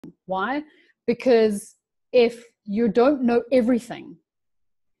Why? Because if you don't know everything,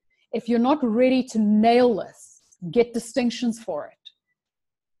 if you're not ready to nail this, get distinctions for it,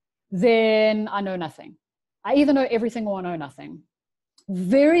 then I know nothing. I either know everything or I know nothing.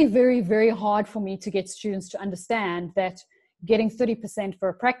 Very, very, very hard for me to get students to understand that getting 30% for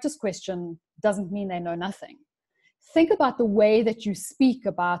a practice question doesn't mean they know nothing. Think about the way that you speak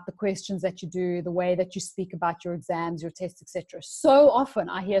about the questions that you do, the way that you speak about your exams, your tests, etc. So often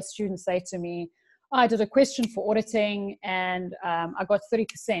I hear students say to me, I did a question for auditing and I got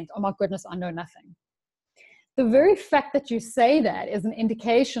 30%. Oh my goodness, I know nothing. The very fact that you say that is an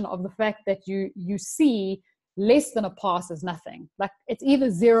indication of the fact that you see less than a pass as nothing. Like it's either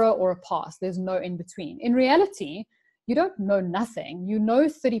 0 or a pass. There's no in between. In reality, you don't know nothing. You know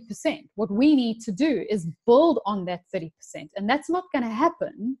 30%. What we need to do is build on that 30%. And that's not going to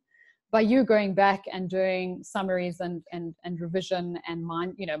happen by you going back and doing summaries and revision and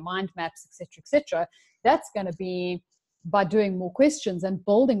mind maps, etc. That's going to be by doing more questions and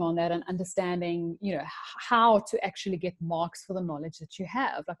building on that and understanding, how to actually get marks for the knowledge that you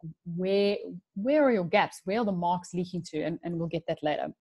have. Like where are your gaps? Where are the marks leaking to? And we'll get that later.